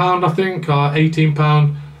 £20 I think, or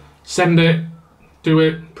 £18. Send it, do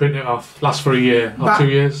it, print it off. Lasts for a year or 2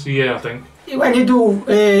 years. A year I think. When you do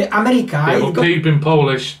America, yeah, but Pete in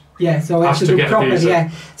Polish. Yeah, so you have to do properly. Yeah,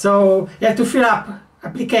 so you have to fill up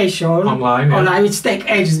application online, which take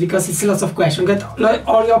ages because it's lots of questions. Get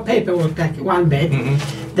all your paperwork like one bit.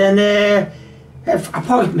 Then have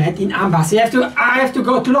appointment in embassy. I have to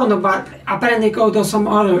go to London, but apparently go to some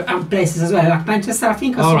other places as well, like Manchester, I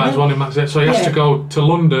think. All right, there's one in Manchester. So he has to go to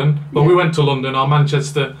London. Well, we went to London or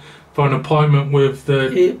Manchester for an appointment with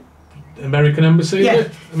the American embassy. Yeah,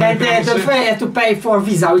 and you have to pay for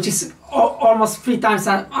visa, which is almost 3 times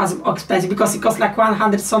as expensive because it costs like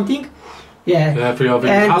 100 something. Yeah. Yeah, for your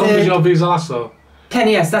visa. How long does your visa last though? 10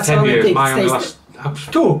 years. That's 10 all years. it takes. Mine only lasts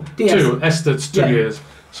 2 years. 2. Esther's 2 years.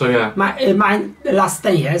 So yeah. Mine lasts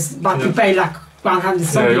 10 years, but you pay like 100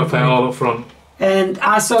 something. Yeah, you pay all up front. And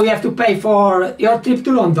also you have to pay for your trip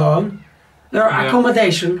to London, your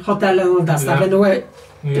accommodation, hotel and all that stuff, and the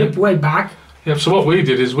trip way back. Yeah, so what we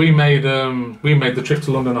did is we made the trip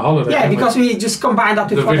to London a holiday. Yeah, because we just combined that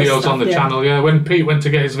with the videos stuff, on the channel. Yeah, when Pete went to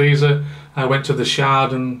get his visa, I went to the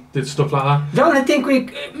Shard and did stuff like that. The only thing we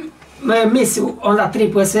missed on that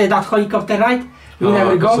trip was that helicopter ride. We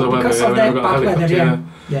never go because of the bad weather.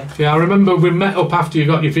 Yeah, I remember we met up after you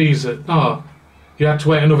got your visa. Oh, you had to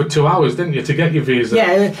wait another 2 hours, didn't you, to get your visa?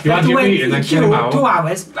 Yeah, you had your meeting, then came out. 2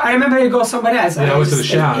 hours. I remember you go somewhere else. Yeah, I went to the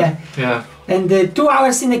Shard. Yeah. And 2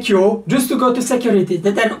 hours in the queue just to go to security.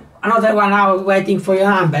 Then another 1 hour waiting for your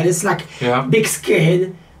number. It's like big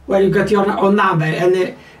screen where you got your own number,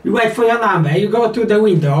 and you wait for your number. You go to the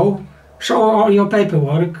window, show all your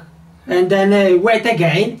paperwork, and then wait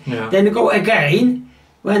again. Yeah. Then go again.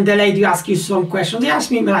 When the lady asks you some questions, they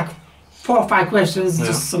ask me like 4 or 5 questions,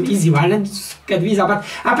 just some easy one, and just get visa. But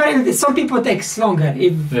apparently some people takes longer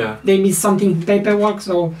if they miss something paperwork.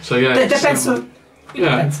 So yeah, it depends on.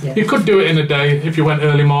 You could do it in a day if you went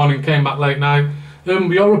early morning, came back late night.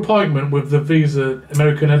 Your appointment with the visa,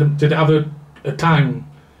 American, did it have a time?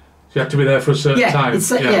 You had to be there for a certain time.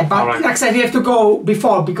 But like I said, you have to go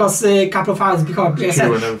before because a couple of hours before. Like I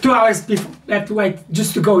said, 2 hours before, you have to wait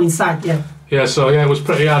just to go inside. Yeah, so it was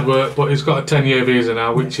pretty hard work, but he's got a 10-year visa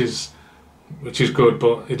now, which is good,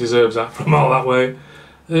 but he deserves that from all that way.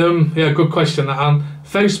 Good question, that Anne.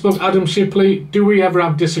 Facebook, Adam Shipley, do we ever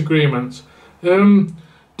have disagreements?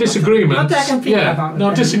 Disagreements. Not that I can think about.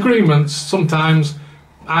 No, disagreements sometimes.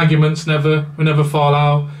 Arguments we never fall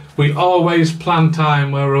out. We always plan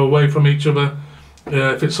time where we're away from each other.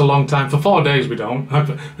 If it's a long time, for 4 days we don't.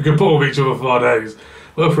 We can put with each other for 4 days.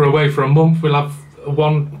 But if we're away for a month, we'll have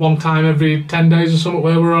one time every 10 days or something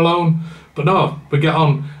where we're alone. But no, we get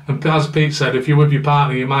on. And as Pete said, if you're with your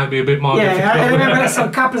partner, you might be a bit more difficult. I remember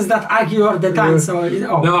some couples that argue all the time. So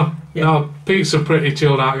No, Pete's a pretty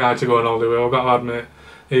chilled out guy to go on holiday with, I've got to admit.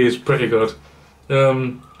 He is pretty good.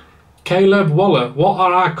 Caleb Waller, what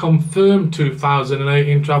are our confirmed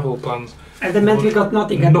 2018 travel plans? At the minute we got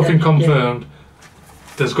nothing. Nothing confirmed.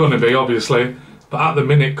 There's going to be, obviously. But at the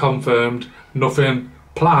minute, confirmed. Nothing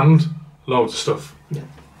planned. Loads of stuff. Yeah.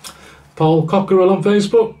 Paul Cockerell on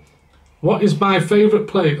Facebook. What is my favourite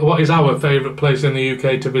place? What is our favourite place in the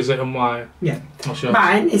UK to visit and why? Yeah.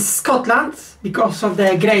 Mine is Scotland because of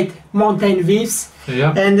the great mountain views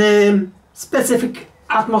and specific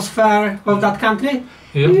atmosphere of that country.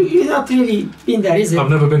 Yeah. You've not really been there, is it? I've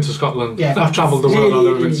never been to Scotland. Yeah, I've travelled the world, I've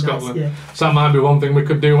never been to nice, Scotland. So that might be one thing we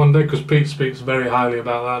could do one day, because Pete speaks very highly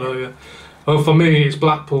about that, don't you? Well, for me, it's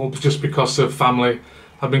Blackpool just because of family.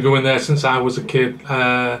 I've been going there since I was a kid.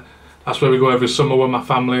 That's where we go every summer with my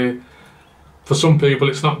family. For some people,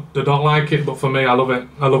 it's not, they don't like it, but for me, I love it.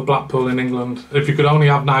 I love Blackpool in England. If you could only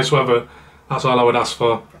have nice weather, that's all I would ask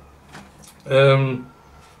for.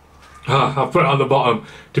 I've put it at the bottom.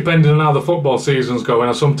 Depending on how the football season's going,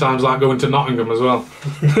 I sometimes like going to Nottingham as well,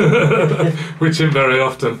 which isn't very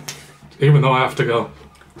often, even though I have to go.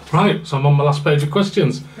 Right, so I'm on my last page of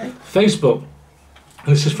questions. Okay. Facebook,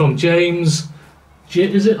 and this is from James.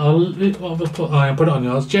 Is it? What have I put? I put it on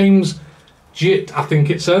yours. James Jit, I think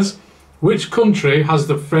it says. Which country has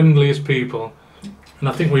the friendliest people? And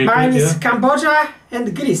I think we agree. Mine is Cambodia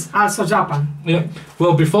and Greece, also Japan. Yeah.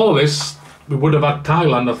 Well, before this, we would have had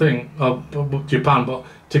Thailand, I think, or Japan, but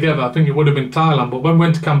together, I think it would have been Thailand. But when we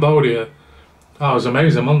went to Cambodia, it was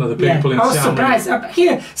amazing, wasn't it? The people in I was Siam. surprised.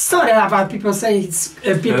 Here, story about people saying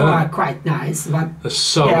people are quite nice, but They're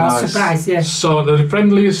so I nice. was surprised. Yeah. So the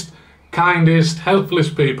friendliest, kindest,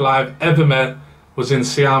 helpfulest people I've ever met was in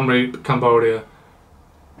Siam Reap, Cambodia.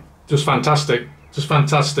 Just fantastic. Just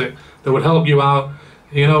fantastic. They would help you out.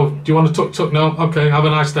 You know, do you want to tuk-tuk? No? Okay, have a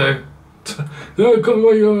nice day. No, come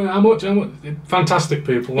on, how much? Fantastic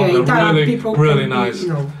people. Yeah, They're Italian really, people really can be, nice. you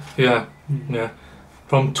know. Yeah, yeah.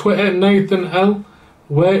 From Twitter, Nathan L.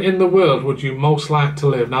 Where in the world would you most like to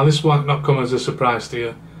live? Now, this might not come as a surprise to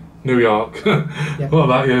you. New York. Yeah. What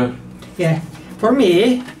about you? Yeah, for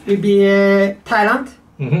me, it would be Thailand,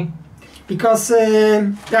 because,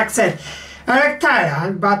 like I said, I like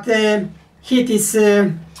Thailand, but heat is,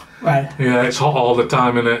 well... Yeah, it's hot all the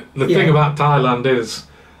time, isn't it? The thing about Thailand is,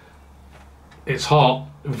 it's hot,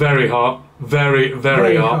 very,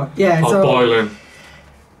 very hot. Yeah, or so, boiling.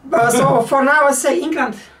 So for now, I say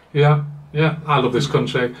England. Yeah, yeah, I love this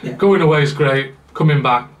country. Yeah. Going away is great. Coming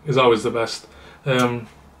back is always the best.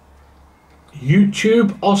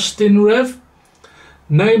 YouTube Austin Rev.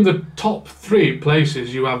 Name the top 3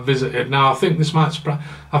 places you have visited. Now, I think this might surprise.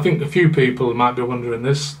 I think a few people might be wondering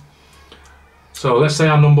this. So let's say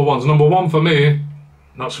our number ones. Number 1 for me,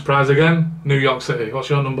 not surprise again, New York City. What's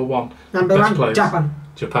your number 1? Number Best 1, place? Japan.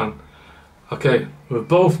 Japan. Okay, we've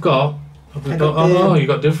both got. I got, oh no, you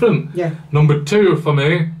got different. Yeah. Number 2 for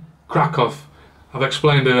me, Krakow. I've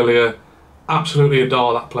explained earlier. Absolutely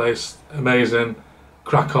adore that place. Amazing.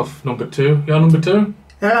 Krakow, number 2. Your number 2?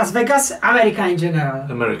 Las Vegas, America in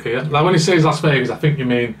general. America, yeah. Like when he says Las Vegas, I think you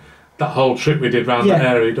mean that whole trip we did round that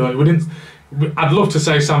area. Don't you? We didn't. I'd love to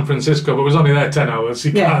say San Francisco, but we was only there 10 hours.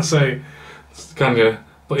 You can't say, can you?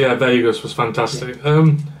 But yeah, Vegas was fantastic.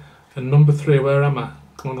 And number 3, where am I?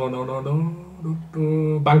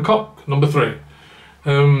 No. Bangkok, number 3.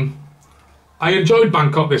 I enjoyed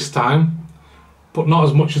Bangkok this time, but not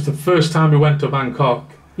as much as the first time we went to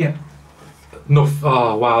Bangkok. Yeah.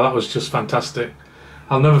 Oh wow, that was just fantastic.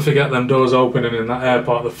 I'll never forget them doors opening in that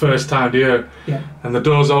airport the first time here. Yeah. And the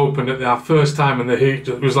doors opened at our first time and the heat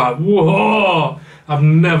just was like, whoa! I've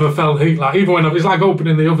never felt heat like, even when it was like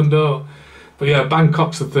opening the oven door. But yeah,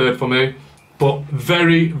 Bangkok's the 3rd for me. But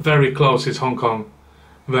very, very close is Hong Kong.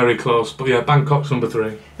 Very close. But yeah, Bangkok's number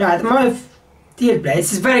 3. Yeah, my 3rd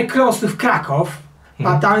place is very close to Krakow,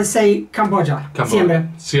 but I would say Cambodia. Siem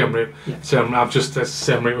Reap. Yeah. Siem Reap.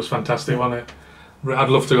 Siem Reap was fantastic, wasn't it? I'd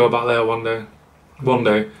love to go back there one day. One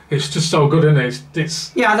day. It's just so good, isn't it?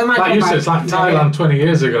 It's yeah, like you said, it's like Thailand 20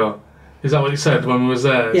 years ago. Is that what you said when we was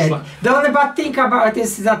there? Yeah. It's like, the only bad thing about it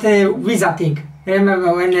is that visa thing.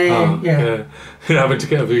 Remember when? yeah, having to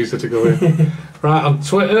get a visa to go in. Right, on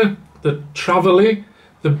Twitter, the Travelly,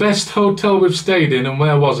 the best hotel we've stayed in, and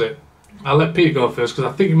where was it? I'll let Pete go first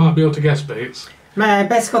because I think you might be able to guess, Pete. My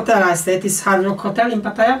best hotel I stayed is Hard Rock Hotel in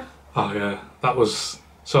Pattaya. Oh yeah, that was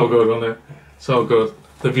so good, wasn't it? So good.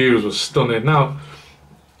 The views were stunning. Now,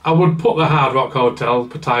 I would put the Hard Rock Hotel,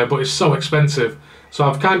 Pattaya, but it's so expensive. So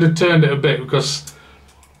I've kind of turned it a bit because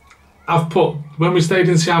I've put, when we stayed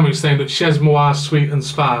in Siam, we stayed at Chez Moir Suite and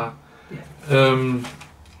Spa. The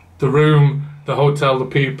room, the hotel, the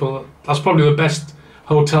people, that's probably the best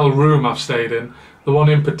hotel room I've stayed in. The one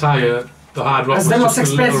in Pattaya, the Hard Rock, was the most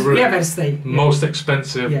expensive we ever stayed. Most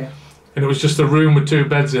expensive. Yeah. And it was just a room with 2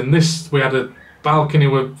 beds in. This, we had a balcony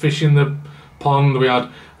with fish in the pond, we had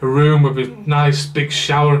a room with a nice big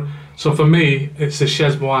shower. So for me, it's the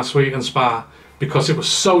Chez Moir Suite and Spa because it was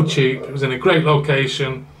so cheap, it was in a great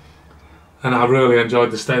location, and I really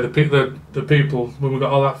enjoyed the stay. The people, when we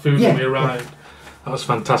got all that food when we arrived, that was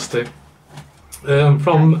fantastic.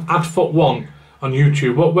 From Adfoot1 on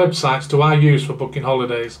YouTube, what websites do I use for booking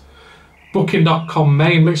holidays? Booking.com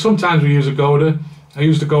mainly. Sometimes we use Agoda. I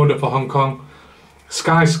used Agoda for Hong Kong.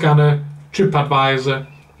 Skyscanner, TripAdvisor,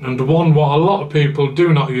 and one what a lot of people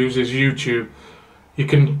do not use is YouTube. You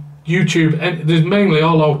can YouTube, and there's mainly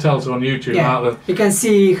all hotels are on YouTube, Yeah, aren't you can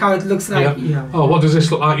see how it looks like. Yeah. You know. Oh, what does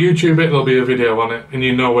this look like? YouTube it, there'll be a video on it, and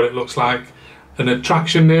you know what it looks like. An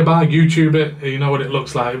attraction nearby, YouTube it, you know what it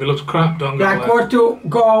looks like. If it looks crap, don't go Like there. where to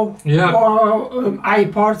go, Yeah. or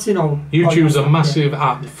airports, you know. YouTube's all a that massive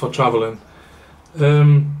app for travelling.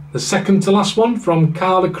 The second to last one from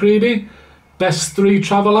Carla Creedy, best 3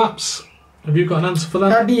 travel apps. Have you got an answer for stuff.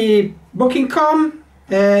 that? That'll be Booking.com,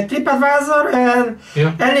 TripAdvisor, and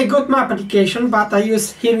Yeah. any good map application. But I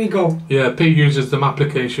use Here We Go. Yeah, Pete uses the map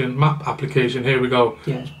application. Here we go.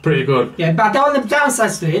 Yeah. Pretty good. Yeah, but the only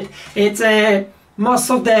downsides to it, it's most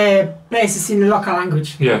of the places in local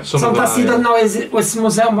language. Yeah, some of them Sometimes are, you yeah. don't know it's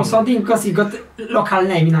museum or something because you got local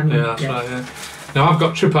name, you know what I mean? Yeah, that's right, yeah. Now I've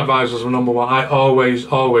got TripAdvisor as my number 1. I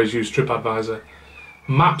always use TripAdvisor.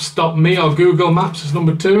 Maps.me or Google Maps is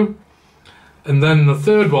number 2. And then the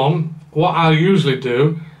third one, what I usually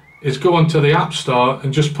do is go onto the App Store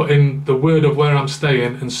and just put in the word of where I'm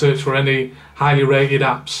staying and search for any highly rated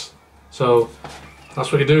apps. So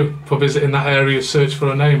that's what you do for visiting that area, search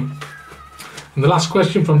for a name. And the last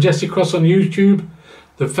question from Jesse Cross on YouTube,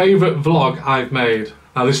 the favourite vlog I've made.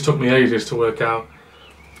 Now this took me ages to work out.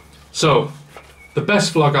 So, the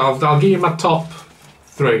best vlog, I'll give you my top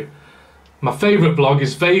 3. My favourite vlog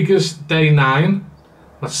is Vegas Day 9.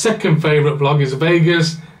 My second favourite vlog is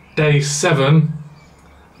Vegas Day 7.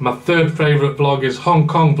 My third favourite vlog is Hong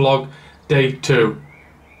Kong vlog Day 2.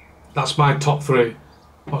 That's my top 3.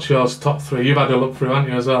 What's yours, top 3? You've had a look through,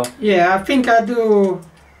 haven't you, as well? Yeah, I think I do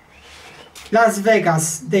Las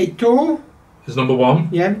Vegas Day 2. Is number 1.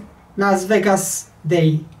 Yeah. Las Vegas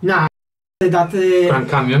Day 9. That, Grand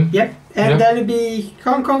Canyon. yep. And Yep. then it'll be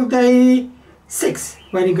Hong Kong Day 6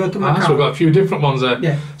 when you go to Macau. So we've got a few different ones there.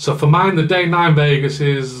 Yeah. So for mine, the Day 9 Vegas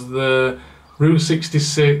is the Route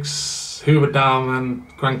 66, Hoover Dam and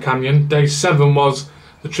Grand Canyon. Day 7 was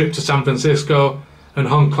the trip to San Francisco, and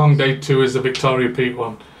Hong Kong Day 2 is the Victoria Peak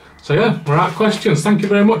one. So yeah, we're out of questions. Thank you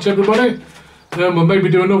very much, everybody. We'll maybe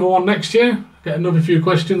do another one next year, get another few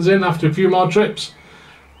questions in after a few more trips.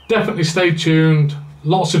 Definitely stay tuned.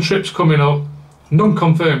 Lots of trips coming up. None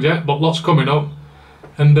confirmed yet, but lots coming up.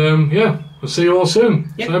 And yeah, we'll see you all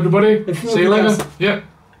soon. Yep. So everybody, A few see you later. videos. Yeah.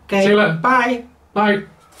 Okay. See you later. Bye. Bye.